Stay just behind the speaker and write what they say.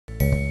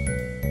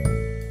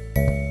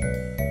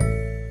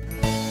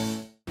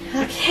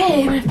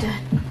Okay, I'm gonna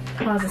have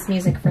to pause this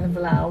music for the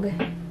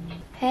vlog.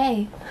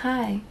 Hey,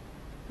 hi.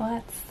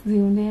 Let's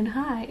zoom in,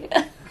 hi.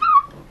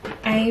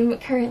 I'm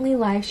currently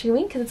live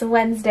streaming because it's a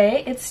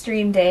Wednesday, it's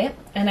stream day,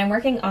 and I'm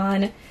working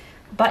on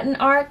button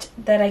art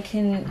that I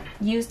can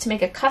use to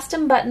make a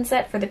custom button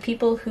set for the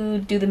people who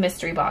do the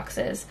mystery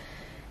boxes.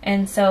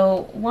 And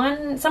so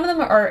some of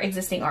them are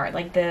existing art,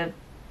 like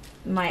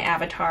my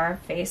avatar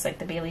face, like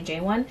the Baylee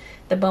J one,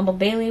 the Bumble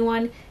Baylee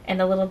one,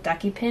 and the little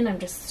ducky pin. I'm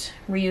just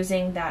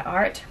reusing that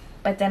art.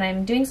 But then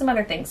I'm doing some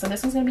other things. So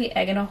this one's gonna be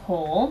Egg in a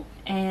Hole,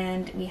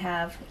 and we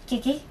have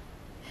Kiki,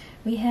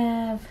 we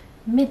have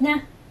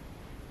Midna,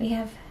 we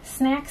have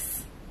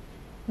Snacks,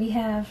 we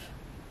have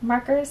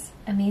Markers,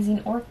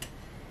 Amazing Orc,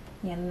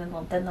 yeah, and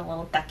then the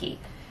little ducky.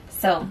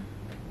 So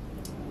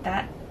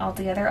that all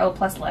together, oh,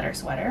 plus Letter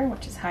Sweater,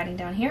 which is hiding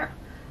down here.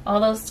 All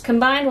those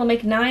combined will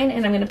make 9,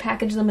 and I'm going to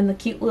package them in the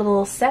cute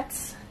little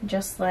sets,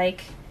 just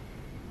like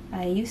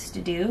I used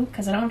to do,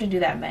 because I don't have to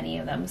do that many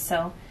of them,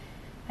 so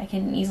I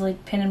can easily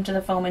pin them to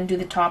the foam and do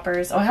the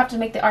toppers. Oh, I have to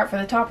make the art for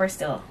the topper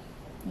still.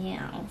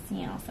 Yeah, so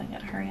I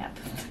gotta hurry up.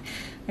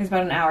 There's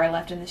about an hour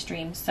left in the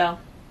stream, so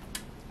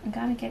I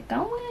gotta get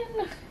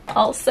going.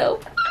 Also,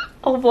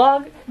 I'll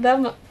vlog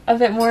them a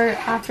bit more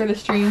after the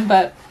stream,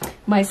 but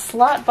my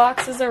slot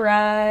boxes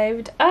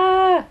arrived.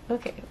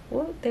 Okay,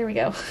 well, there we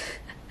go.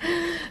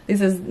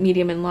 This is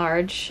medium and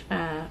large.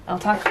 I'll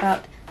talk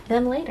about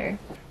them later.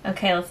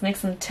 Okay, let's make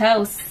some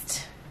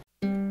toast.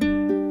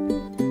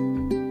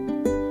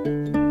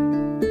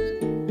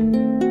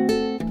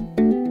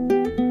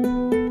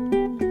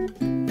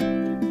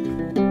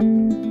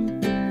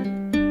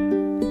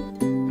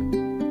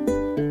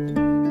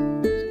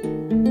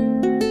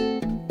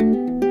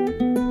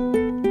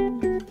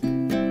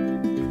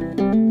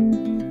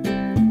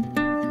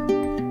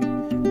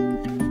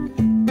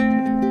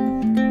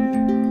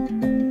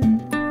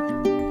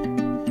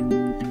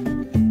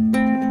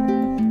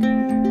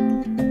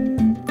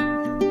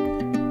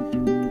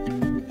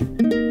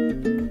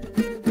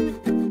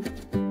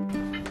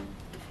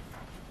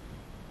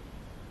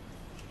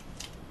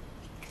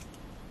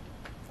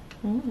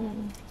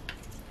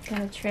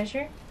 Got a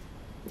treasure.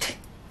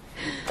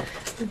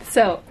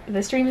 So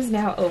the stream is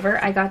now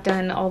over. I got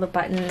done all the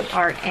button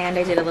art and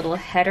I did a little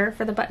header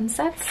for the button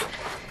sets.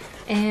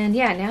 And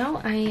yeah, now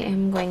I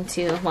am going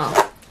to, well,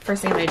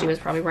 first thing I'm going to do is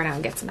probably run out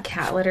and get some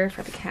cat litter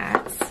for the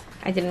cats.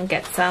 I didn't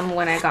get some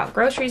when I got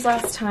groceries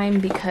last time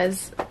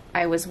because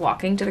I was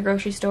walking to the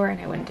grocery store and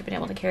I wouldn't have been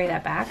able to carry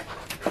that back.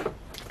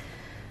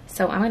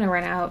 So I'm going to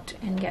run out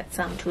and get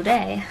some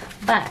today.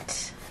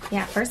 But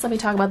yeah, first let me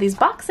talk about these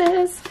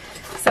boxes.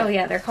 So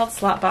yeah, they're called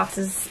slot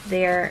boxes.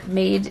 They're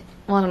made,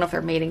 well, I don't know if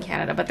they're made in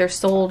Canada, but they're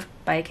sold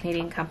by a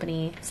Canadian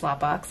company,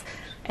 Slotbox,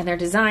 and they're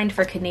designed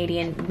for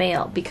Canadian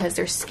mail because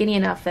they're skinny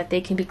enough that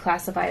they can be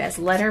classified as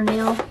letter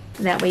mail.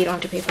 That way you don't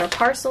have to pay for a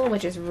parcel,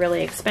 which is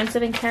really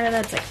expensive in Canada.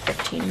 It's like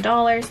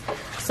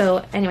 $15.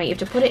 So anyway, you have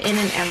to put it in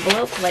an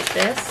envelope like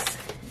this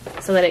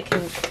so that it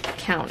can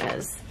count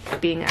as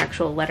being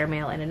actual letter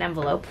mail in an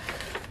envelope.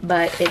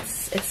 But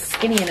it's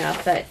skinny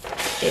enough that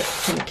it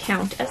can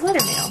count as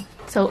letter mail.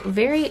 So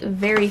very,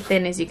 very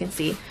thin, as you can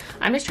see.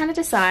 I'm just trying to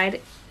decide,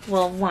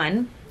 well,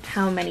 one,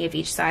 how many of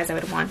each size I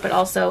would want, but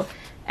also,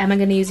 am I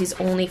going to use these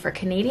only for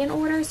Canadian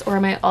orders, or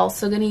am I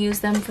also going to use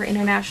them for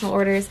international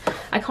orders?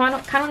 I kind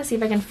of want to see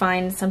if I can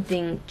find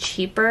something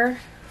cheaper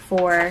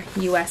for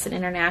US and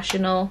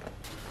international.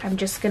 I'm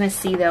just going to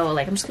see, though,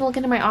 like, I'm just going to look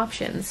into my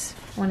options.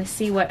 I want to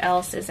see what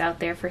else is out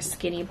there for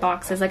skinny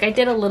boxes. Like, I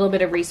did a little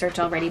bit of research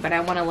already, but I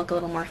want to look a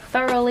little more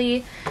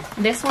thoroughly.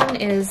 This one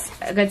is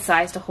a good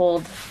size to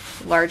hold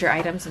larger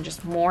items and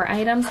just more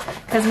items,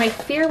 because my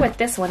fear with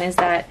this one is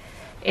that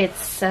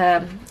it's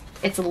a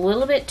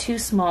little bit too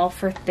small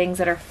for things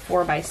that are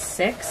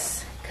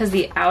 4x6, because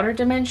the outer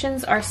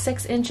dimensions are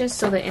 6 inches,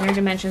 so the inner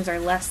dimensions are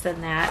less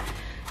than that.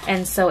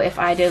 And so if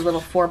I did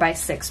little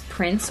 4x6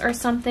 prints or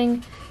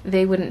something,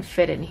 they wouldn't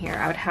fit in here.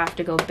 I would have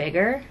to go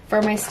bigger.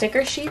 For my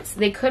sticker sheets,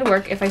 they could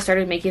work if I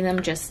started making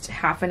them just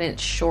 ½ an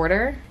inch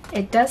shorter.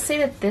 It does say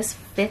that this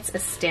fits a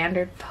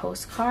standard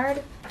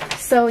postcard.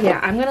 So yeah,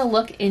 I'm gonna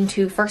look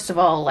into, first of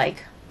all,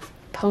 like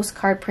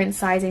postcard print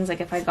sizings,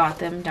 like if I got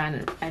them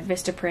done at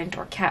Vistaprint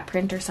or Cat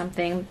Print or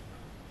something,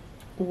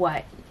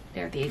 what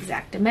are the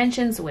exact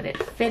dimensions, would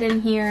it fit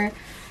in here?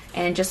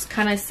 And just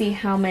kind of see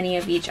how many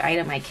of each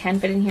item I can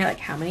fit in here, like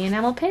how many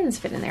enamel pins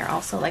fit in there.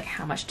 Also, like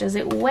how much does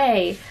it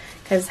weigh?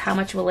 Because how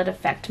much will it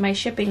affect my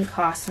shipping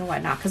costs and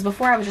whatnot? Because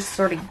before I was just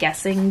sort of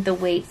guessing the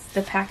weights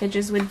the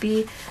packages would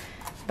be.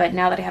 But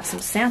now that I have some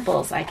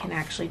samples, I can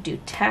actually do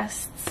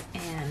tests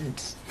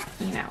and,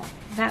 you know,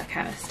 that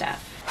kind of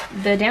stuff.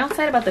 The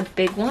downside about the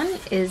big one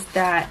is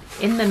that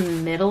in the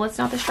middle it's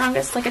not the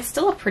strongest. Like, it's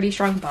still a pretty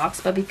strong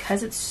box, but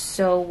because it's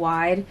so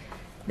wide,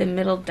 the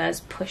middle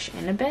does push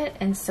in a bit,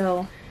 and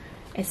so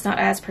it's not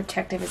as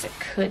protective as it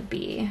could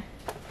be.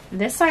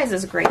 This size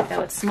is great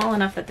though. It's small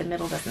enough that the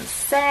middle doesn't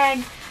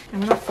sag. I'm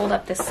gonna fold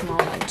up this small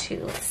one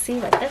too. Let's see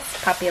what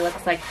this puppy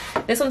looks like.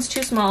 This one's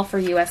too small for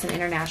US and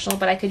international,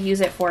 but I could use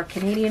it for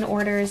Canadian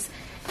orders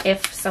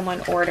if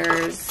someone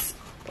orders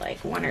like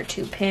 1 or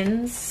 2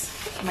 pins.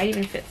 It might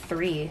even fit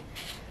 3.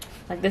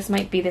 Like this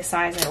might be the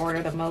size I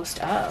order the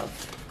most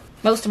of.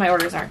 Most of my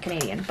orders aren't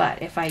Canadian,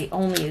 but if I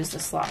only use the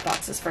slot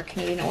boxes for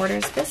Canadian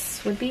orders,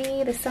 this would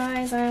be the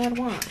size I would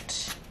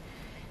want.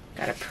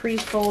 Gotta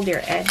pre-fold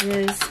your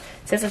edges. So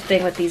that's the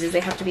thing with these is they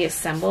have to be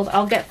assembled.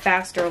 I'll get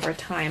faster over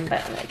time,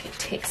 but like it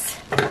takes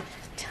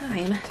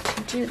time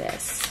to do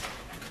this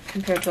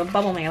compared to a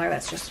bubble mailer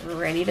that's just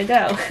ready to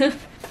go.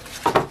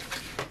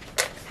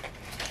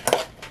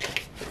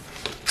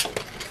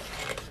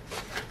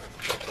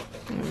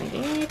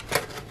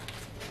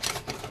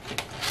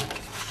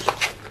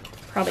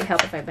 Probably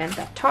help if I bent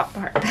that top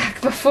part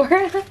back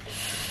before.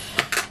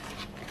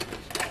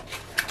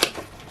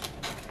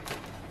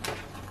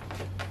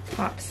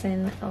 Pops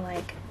in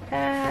like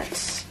that.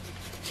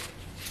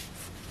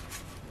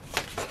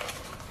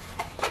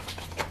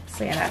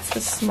 So yeah, that's the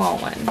small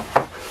one.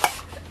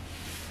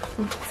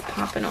 It's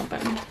popping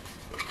open.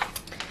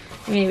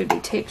 I mean, it would be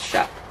taped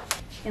shut.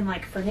 And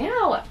like for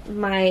now,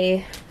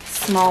 my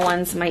small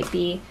ones might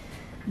be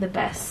the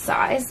best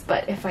size,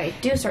 but if I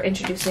do start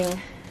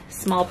introducing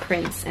small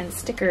prints and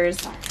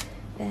stickers,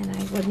 then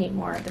I would need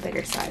more of the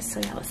bigger size. So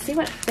yeah, let's see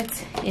what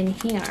fits in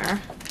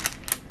here.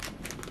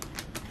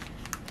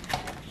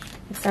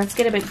 It starts to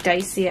get a bit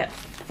dicey at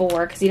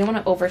 4 because you don't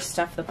want to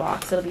overstuff the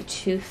box. It'll be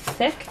too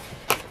thick.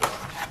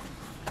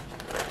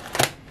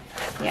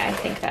 Yeah, I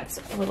think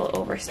that's a little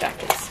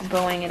overstuffed. It's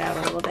bowing it out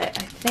a little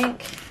bit. I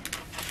think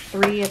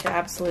 3 is the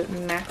absolute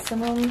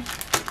maximum.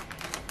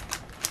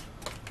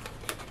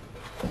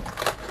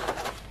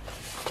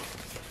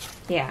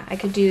 Yeah, I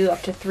could do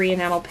up to 3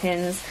 enamel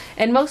pins,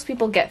 and most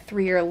people get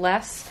 3 or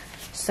less,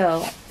 so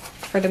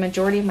for the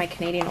majority of my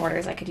Canadian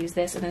orders I could use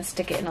this and then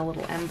stick it in a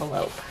little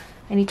envelope.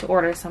 I need to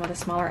order some of the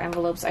smaller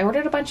envelopes. I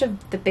ordered a bunch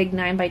of the big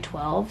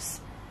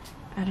 9x12s.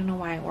 I don't know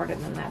why I ordered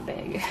them that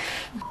big.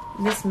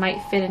 This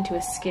might fit into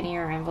a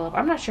skinnier envelope.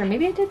 I'm not sure,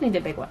 maybe I did need the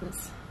big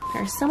ones.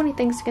 There are so many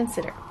things to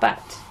consider,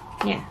 but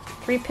yeah,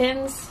 3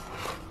 pins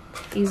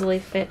easily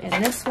fit in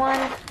this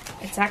one.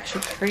 It's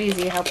actually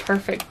crazy how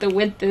perfect the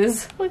width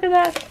is. Look at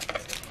that.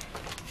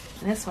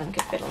 And this one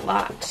could fit a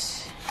lot.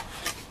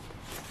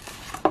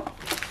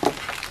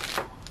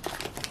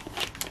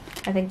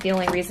 I think the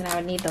only reason I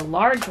would need the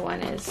large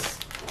one is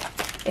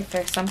if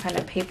there's some kind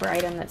of paper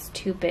item that's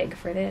too big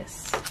for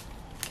this.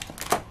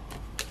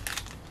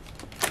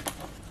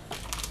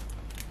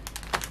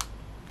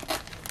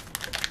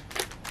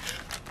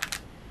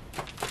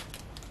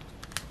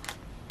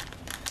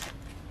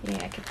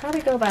 Yeah, I could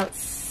probably go about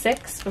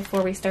 6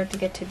 before we start to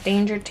get to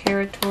danger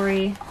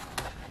territory.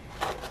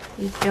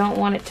 You don't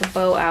want it to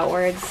bow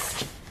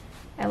outwards.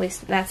 At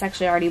least that's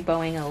actually already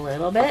bowing a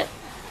little bit.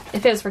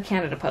 If it was for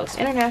Canada Post.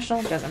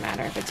 International, doesn't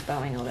matter if it's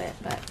bowing a bit,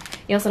 but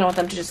you also don't want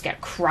them to just get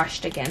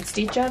crushed against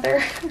each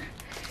other.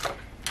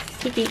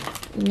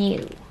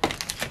 New.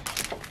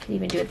 Can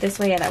even do it this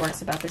way. Yeah, that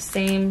works about the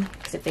same,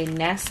 because if they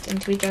nest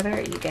into each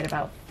other, you get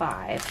about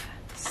 5.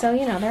 So,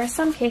 you know, there are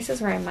some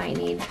cases where I might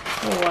need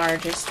the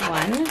largest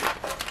one,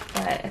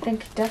 but I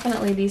think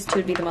definitely these 2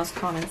 would be the most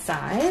common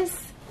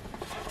size.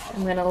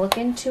 I'm going to look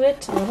into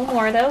it a little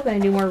more though. I'm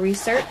going to do more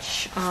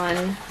research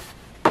on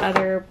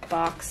other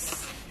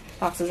boxes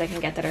I can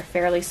get that are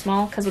fairly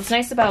small, because what's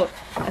nice about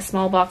a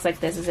small box like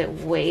this is it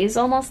weighs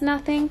almost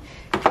nothing,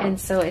 and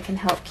so it can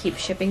help keep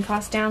shipping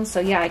costs down. So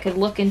yeah, I could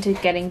look into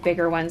getting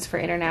bigger ones for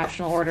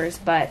international orders,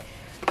 but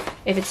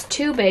if it's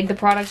too big, the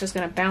product's just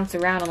going to bounce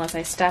around unless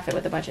I stuff it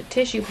with a bunch of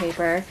tissue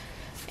paper,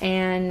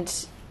 and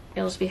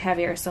it'll just be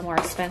heavier, so more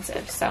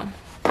expensive. So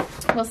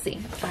we'll see.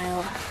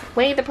 I'll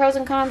weigh the pros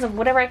and cons of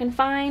whatever I can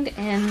find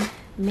and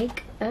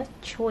make a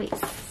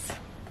choice.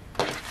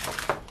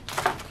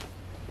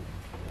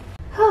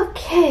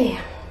 Okay,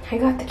 I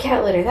got the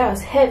cat litter. That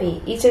was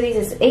heavy. Each of these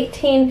is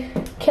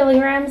 18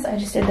 kilograms. I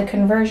just did the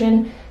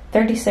conversion.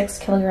 36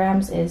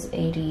 kilograms is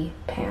 80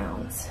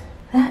 pounds.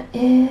 That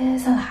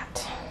is a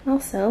lot.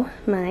 Also,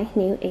 my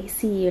new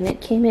AC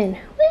unit came in.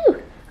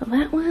 Woo! Well,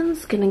 that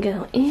one's gonna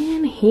go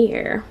in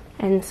here.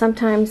 And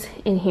sometimes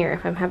in here,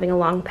 if I'm having a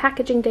long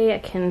packaging day, I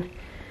can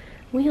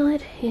wheel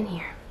it in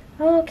here.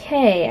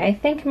 Okay, I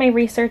think my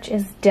research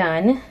is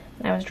done.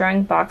 I was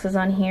drawing boxes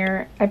on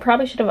here. I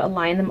probably should have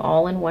aligned them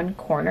all in one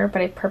corner,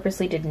 but I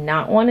purposely did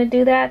not want to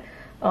do that,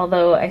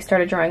 although I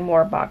started drawing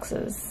more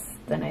boxes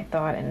than I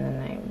thought, and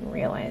then I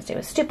realized it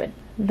was stupid.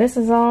 This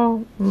is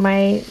all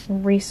my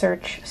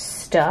research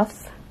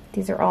stuff.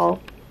 These are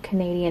all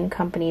Canadian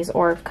companies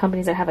or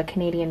companies that have a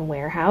Canadian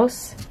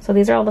warehouse. So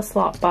these are all the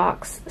slot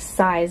box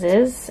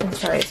sizes. I'm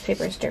sorry, this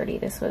paper is dirty.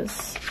 This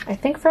was, I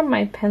think, from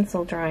my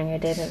pencil drawing I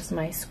did as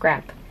my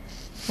scrap.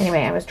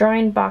 Anyway, I was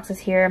drawing boxes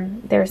here.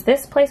 There's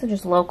this place which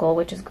is local,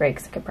 which is great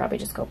because I could probably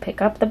just go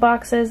pick up the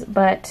boxes,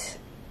 but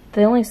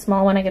the only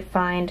small one I could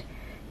find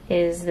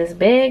is this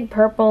big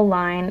purple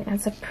line.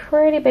 It's a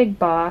pretty big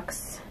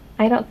box.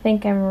 I don't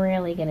think I'm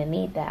really gonna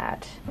need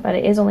that, but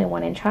it is only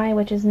 1 inch high,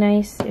 which is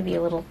nice. It'd be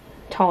a little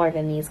taller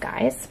than these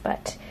guys,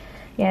 but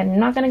yeah, I'm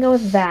not gonna go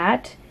with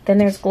that. Then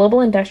there's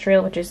Global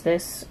Industrial, which is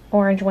this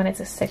orange one.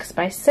 It's a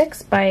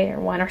 6x6 by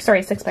 1, or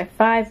sorry,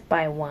 6x5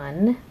 by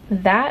 1.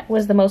 That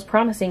was the most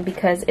promising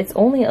because it's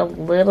only a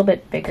little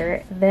bit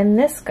bigger than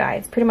this guy.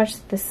 It's pretty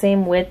much the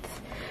same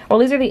width. Well,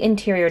 these are the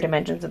interior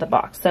dimensions of the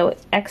box. So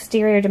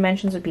exterior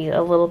dimensions would be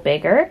a little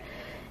bigger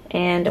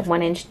and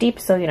 1 inch deep.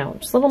 So, you know,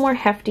 just a little more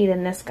hefty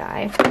than this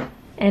guy.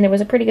 And it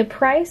was a pretty good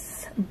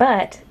price,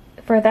 but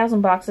for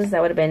 1,000 boxes,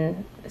 that would have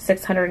been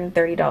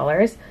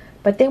 $630.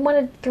 But they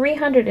wanted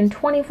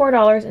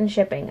 $324 in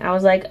shipping. I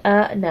was like,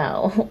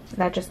 no.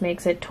 That just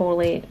makes it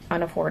totally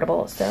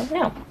unaffordable, so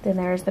no. Then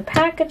there's the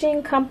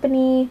packaging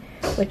company,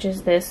 which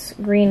is this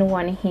green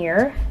one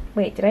here.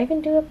 Wait, did I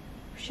even do a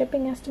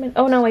shipping estimate?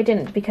 Oh no, I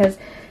didn't, because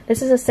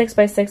this is a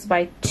 6x6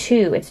 by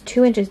 2. It's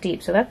 2 inches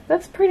deep, so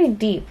that's pretty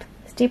deep.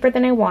 It's deeper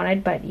than I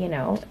wanted, but you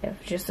know,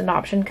 it's just an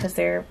option because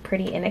they're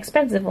pretty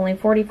inexpensive, only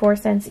 44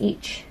 cents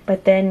each.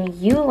 But then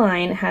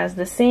Uline has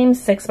the same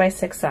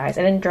 6x6 size.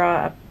 I didn't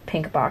draw a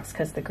pink box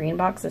because the green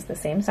box is the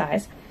same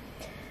size.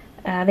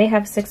 They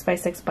have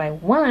 6x6 by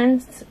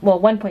 1, well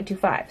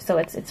 1.25, so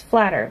it's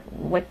flatter,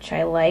 which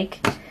I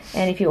like.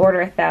 And if you order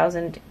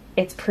 1,000,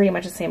 it's pretty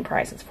much the same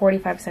price. It's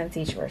 45 cents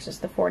each versus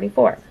the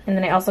 44. And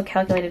then I also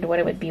calculated what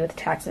it would be with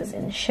taxes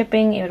and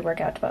shipping. It would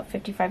work out to about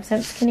 55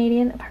 cents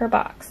Canadian per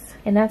box.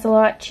 And that's a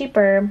lot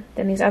cheaper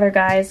than these other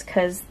guys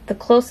because the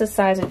closest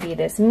size would be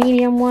this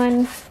medium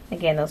one.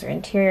 Again, those are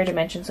interior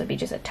dimensions, would be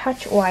just a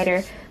touch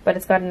wider, but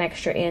it's got an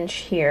extra inch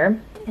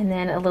here. And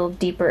then a little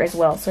deeper as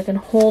well, so it can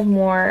hold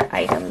more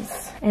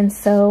items. And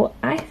so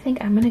I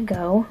think I'm gonna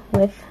go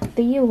with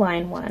the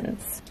Uline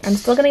ones. I'm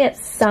still gonna get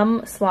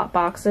some slot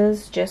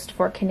boxes just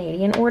for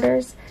Canadian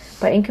orders,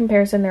 but in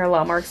comparison they're a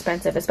lot more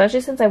expensive,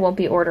 especially since I won't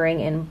be ordering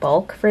in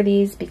bulk for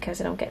these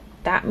because I don't get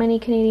that many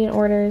Canadian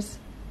orders.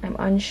 I'm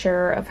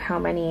unsure of how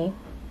many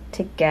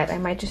to get. I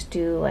might just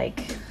do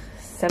like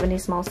 70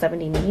 small,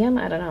 70 medium,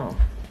 I don't know.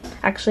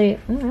 Actually,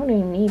 I don't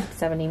even need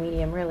 70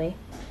 medium really.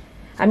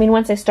 I mean,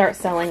 once I start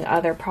selling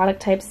other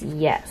product types,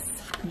 yes.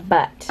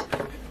 But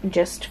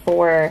just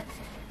for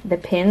the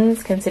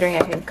pins, considering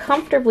I can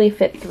comfortably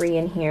fit 3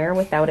 in here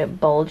without it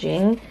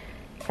bulging,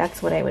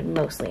 that's what I would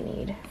mostly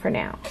need for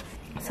now.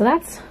 So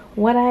that's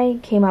what I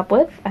came up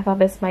with. I thought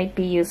this might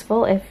be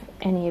useful if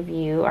any of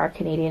you are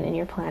Canadian and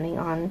you're planning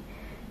on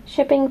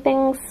shipping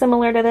things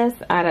similar to this.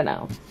 I don't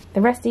know.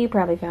 The rest of you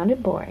probably found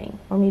it boring.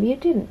 Or maybe you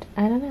didn't.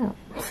 I don't know.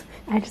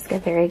 I just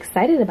get very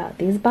excited about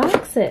these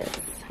boxes.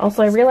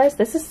 Also, I realized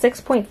this is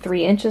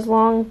 6.3 inches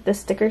long.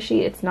 This sticker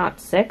sheet, it's not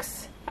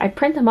 6. I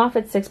print them off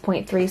at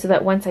 6.3 so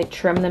that once I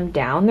trim them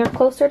down, they're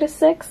closer to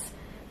 6.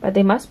 But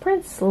they must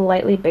print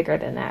slightly bigger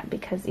than that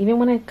because even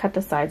when I cut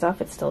the sides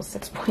off, it's still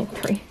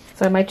 6.3.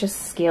 So I might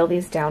just scale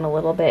these down a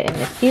little bit in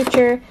the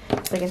future so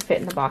they can fit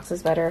in the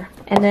boxes better.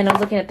 And then I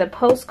was looking at the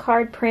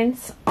postcard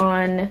prints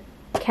on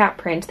Cat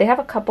Print. They have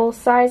a couple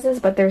sizes,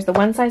 but there's the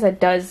one size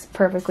that does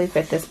perfectly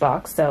fit this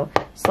box. So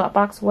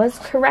Slotbox was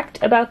correct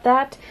about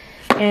that.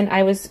 And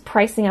I was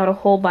pricing out a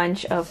whole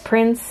bunch of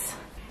prints,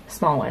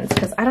 small ones,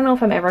 because I don't know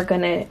if I'm ever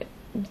going to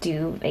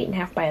do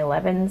 8.5 by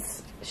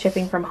 11s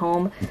shipping from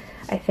home.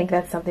 I think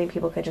that's something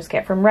people could just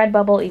get from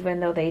Redbubble, even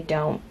though they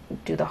don't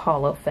do the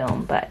hollow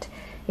film. But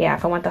yeah,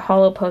 if I want the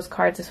hollow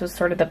postcards, this was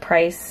sort of the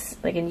price,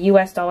 like in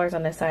US dollars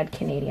on this side,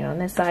 Canadian on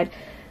this side.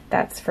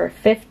 That's for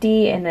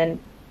 50, and then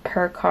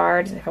per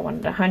card, if I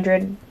wanted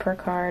 100 per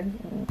card,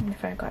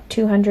 if I got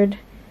 200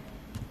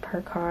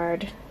 per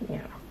card, you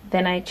know.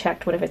 Then I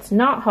checked what if it's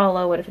not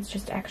hollow, what if it's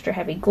just extra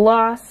heavy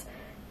gloss,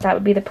 that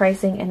would be the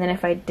pricing. And then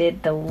if I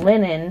did the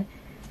linen,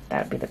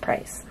 that would be the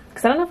price.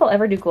 Because I don't know if I'll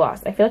ever do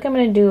gloss. I feel like I'm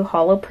going to do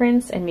hollow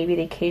prints and maybe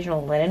the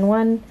occasional linen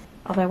one.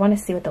 Although I want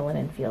to see what the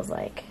linen feels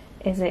like.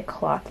 Is it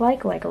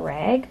cloth-like, like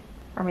rag?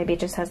 Or maybe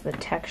it just has the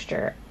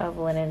texture of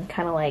linen,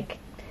 kind of like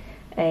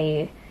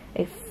a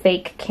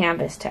fake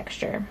canvas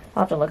texture.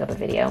 I'll have to look up a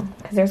video.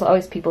 Because there's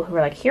always people who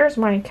are like, here's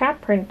my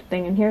cat print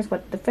thing and here's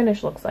what the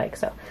finish looks like.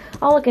 So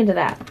I'll look into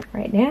that.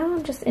 Right now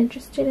I'm just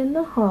interested in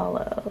the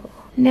hollow.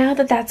 Now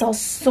that that's all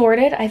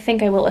sorted, I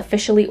think I will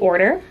officially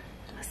order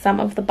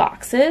some of the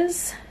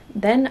boxes.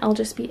 Then I'll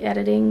just be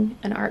editing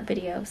an art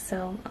video,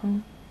 so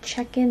I'll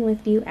check in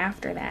with you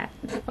after that.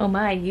 Oh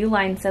my,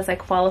 Uline says I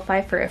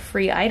qualify for a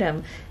free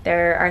item.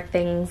 There are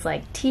things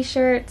like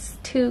t-shirts,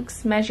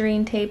 toques,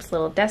 measuring tapes,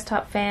 little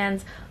desktop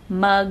fans,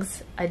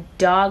 mugs, a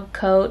dog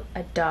coat,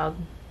 a dog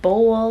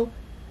bowl,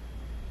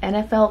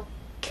 NFL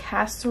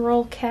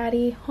casserole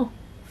caddy,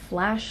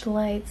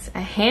 flashlights,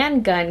 a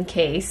handgun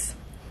case.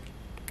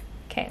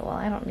 Okay, well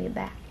I don't need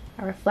that.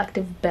 A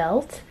reflective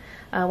belt.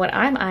 What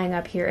I'm eyeing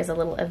up here is a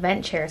little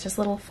event chair. It's just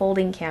a little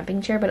folding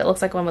camping chair, but it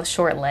looks like one with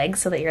short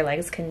legs so that your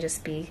legs can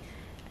just be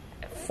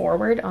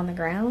forward on the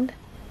ground.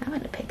 I'm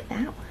going to pick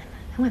that one.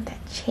 I want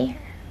that chair.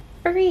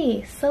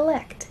 Free,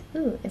 select.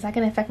 Ooh, is that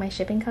going to affect my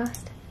shipping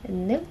cost?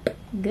 Nope.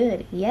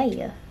 Good.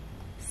 Yeah.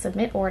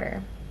 Submit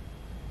order.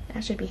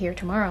 That should be here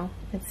tomorrow.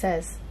 It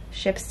says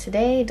ships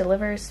today,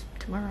 delivers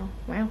tomorrow.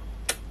 Wow.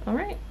 All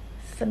right.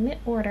 Submit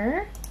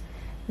order.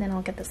 And then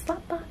I'll get the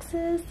slot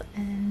boxes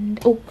and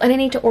I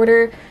need to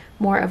order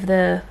more of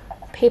the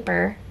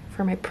paper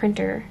for my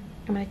printer.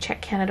 I I'm gonna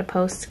check Canada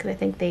Post because I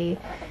think they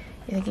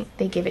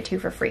give it to you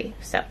for free.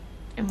 So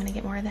I'm gonna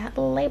get more of that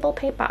label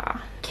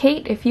paper.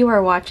 Kate, if you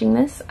are watching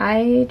this,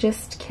 I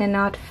just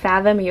cannot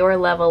fathom your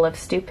level of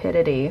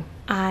stupidity.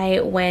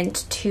 I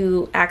went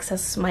to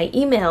access my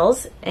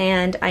emails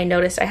and I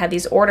noticed I had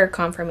these order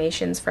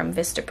confirmations from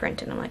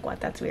Vistaprint, and I'm like, what,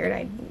 that's weird.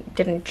 I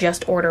didn't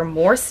just order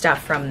more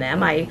stuff from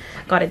them. I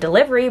got a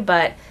delivery,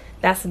 but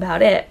that's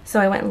about it. So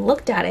I went and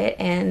looked at it,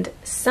 and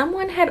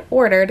someone had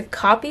ordered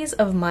copies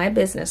of my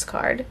business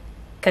card,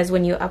 because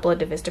when you upload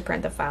to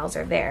Vistaprint, the files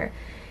are there.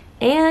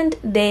 And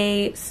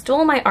they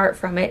stole my art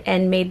from it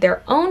and made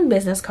their own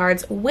business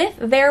cards with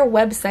their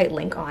website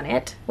link on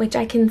it, which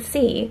I can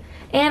see.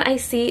 And I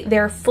see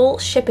their full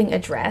shipping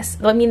address.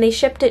 I mean, they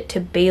shipped it to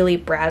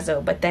Baylee,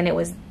 Brazo, but then it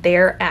was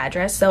their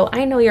address. So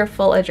I know your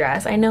full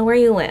address. I know where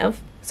you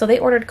live. So they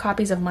ordered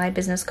copies of my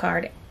business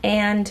card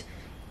and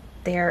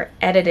their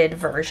edited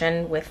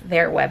version with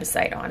their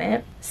website on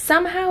it.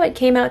 Somehow it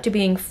came out to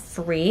being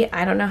free.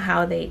 I don't know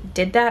how they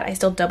did that. I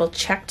still double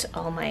checked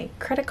all my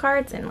credit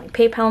cards and like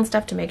PayPal and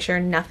stuff to make sure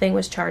nothing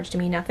was charged to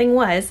me. Nothing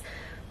was.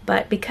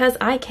 But because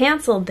I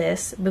canceled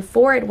this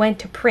before it went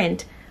to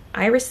print,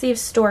 I received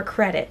store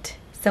credit.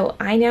 So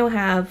I now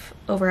have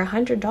over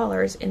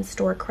 $100 in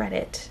store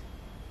credit.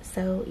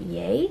 So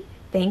yay.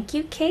 Thank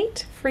you,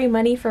 Kate. Free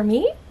money for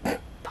me?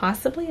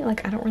 Possibly.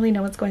 Like, I don't really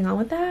know what's going on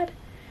with that.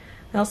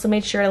 I also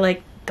made sure to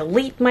like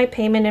delete my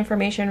payment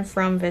information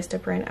from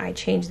Vistaprint. I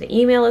changed the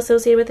email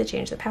associated with it,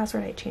 changed the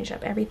password, I changed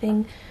up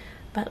everything.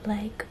 But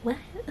like, what?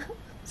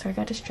 Sorry, I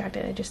got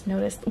distracted. I just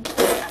noticed.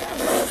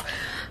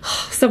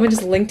 Someone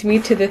just linked me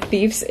to the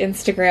thief's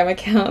Instagram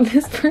account.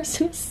 This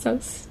person is so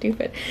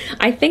stupid.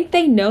 I think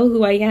they know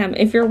who I am.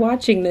 If you're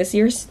watching this,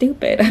 you're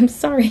stupid. I'm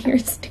sorry, you're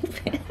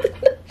stupid.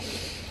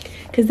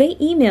 Because they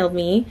emailed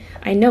me.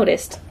 I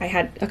noticed I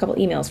had a couple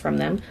emails from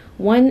them.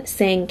 One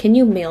saying, can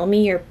you mail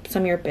me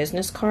some of your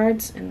business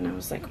cards? And I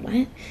was like,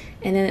 what?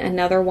 And then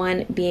another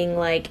one being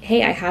like,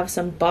 hey, I have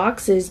some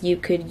boxes you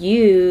could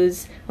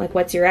use. Like,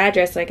 what's your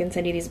address so I can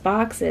send you these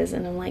boxes?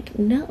 And I'm like,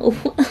 no.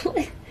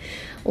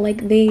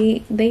 Like,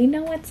 they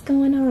know what's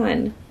going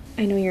on.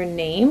 I know your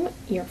name,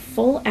 your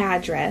full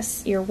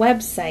address, your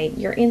website,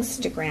 your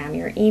Instagram,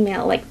 your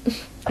email. Like,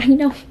 I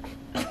know.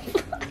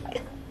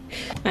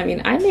 I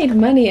mean, I made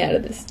money out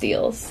of this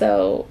deal,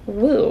 so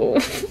woo.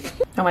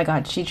 Oh my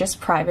god, she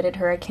just privated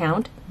her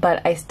account,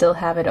 but I still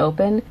have it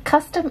open.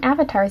 Custom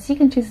avatars, you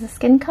can choose the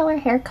skin color,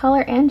 hair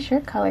color, and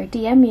shirt color.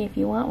 DM me if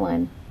you want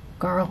one.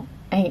 Girl,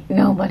 ain't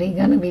nobody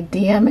gonna be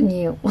DMing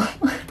you.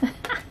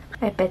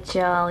 I bet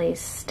you all these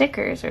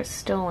stickers are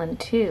stolen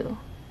too.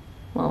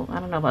 Well, I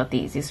don't know about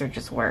these are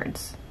just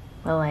words.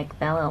 Well, like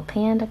that little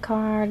panda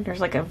card.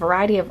 There's like a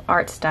variety of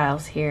art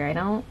styles here. I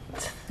don't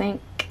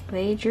think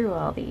they drew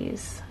all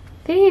these.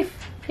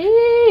 Thief!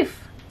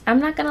 Thief! I'm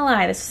not gonna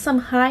lie, this is some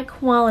high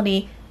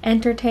quality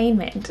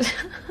entertainment.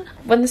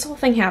 When this whole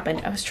thing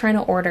happened, I was trying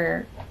to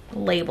order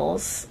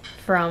labels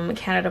from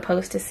Canada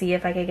Post to see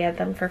if I could get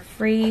them for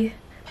free,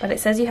 but it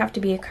says you have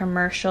to be a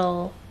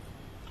commercial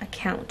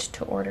account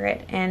to order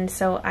it. And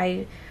so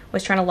I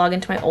was trying to log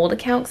into my old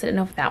account because I didn't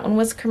know if that one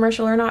was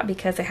commercial or not,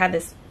 because I had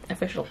this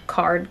official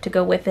card to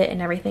go with it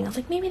and everything. I was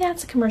like, maybe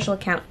that's a commercial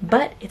account,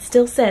 but it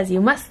still says you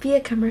must be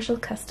a commercial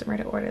customer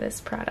to order this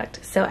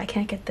product. So I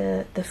can't get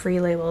the free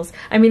labels.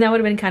 I mean, that would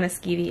have been kind of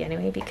skeevy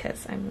anyway,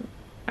 because I'm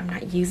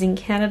not using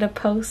Canada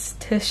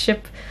Post to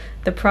ship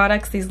the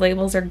products these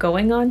labels are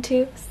going on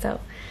to,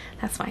 so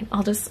that's fine.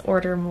 I'll just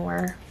order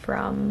more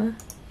from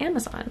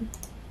Amazon.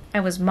 I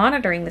was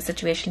monitoring the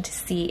situation to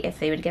see if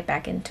they would get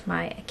back into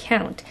my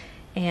account,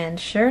 and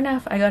sure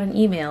enough, I got an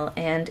email,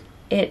 and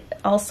it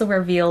also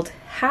revealed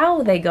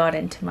how they got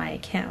into my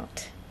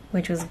account,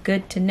 which was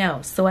good to know,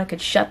 so I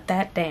could shut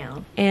that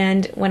down.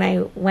 And when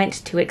I went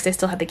to it, because I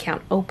still had the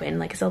account open,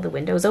 like I still had the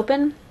windows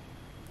open,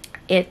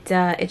 it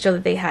showed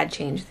that they had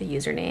changed the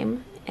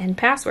username and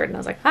password, and I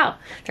was like, oh,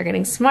 they're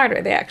getting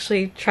smarter. They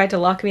actually tried to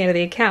lock me out of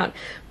the account.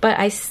 But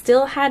I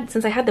still had,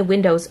 since I had the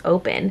windows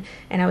open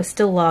and I was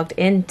still logged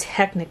in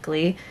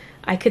technically,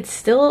 I could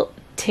still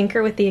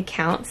tinker with the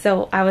account.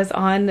 So I was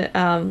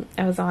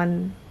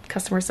on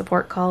customer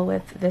support call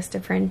with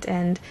Vistaprint,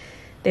 and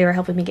they were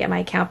helping me get my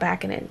account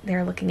back, and they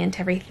were looking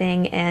into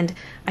everything, and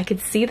I could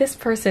see this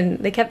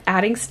person, they kept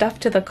adding stuff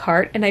to the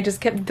cart, and I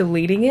just kept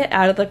deleting it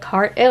out of the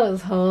cart. It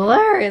was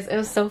hilarious. It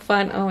was so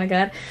fun. Oh my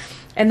god.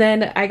 And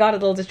then I got a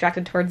little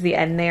distracted towards the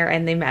end there,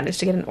 and they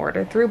managed to get an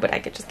order through, but I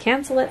could just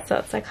cancel it. So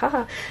it's like,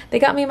 haha, they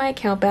got me my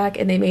account back,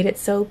 and they made it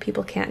so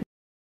people can't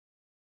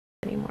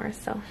anymore.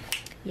 So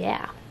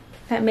yeah.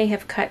 That may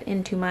have cut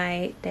into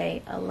my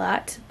day a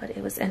lot, but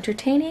it was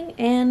entertaining,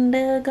 and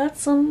got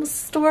some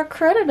store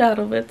credit out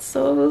of it,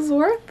 so it was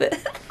worth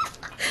it.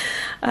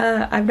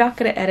 I'm not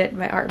going to edit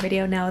my art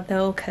video now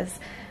though, because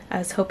I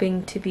was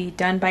hoping to be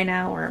done by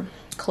now or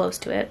close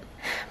to it.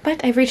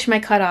 But I've reached my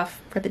cutoff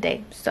for the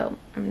day, so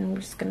I'm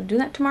just going to do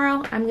that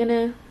tomorrow. I'm going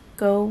to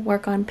go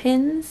work on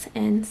pins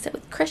and sit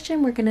with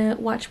Christian. We're going to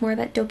watch more of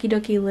that Doki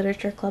Doki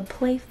Literature Club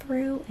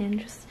playthrough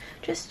and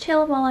just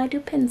chill while I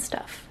do pin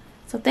stuff.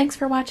 So thanks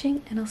for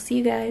watching, and I'll see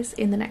you guys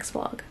in the next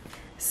vlog.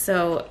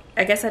 So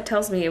I guess that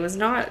tells me it was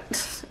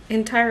not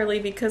entirely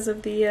because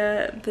of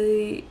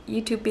the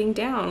YouTube being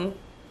down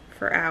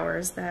for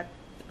hours that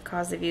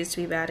caused the views to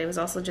be bad. It was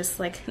also just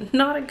like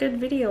not a good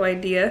video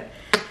idea.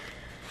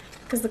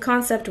 Because the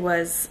concept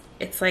was,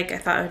 it's like I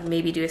thought I would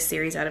maybe do a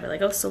series out of it,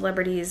 like, oh,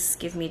 celebrities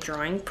give me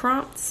drawing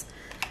prompts.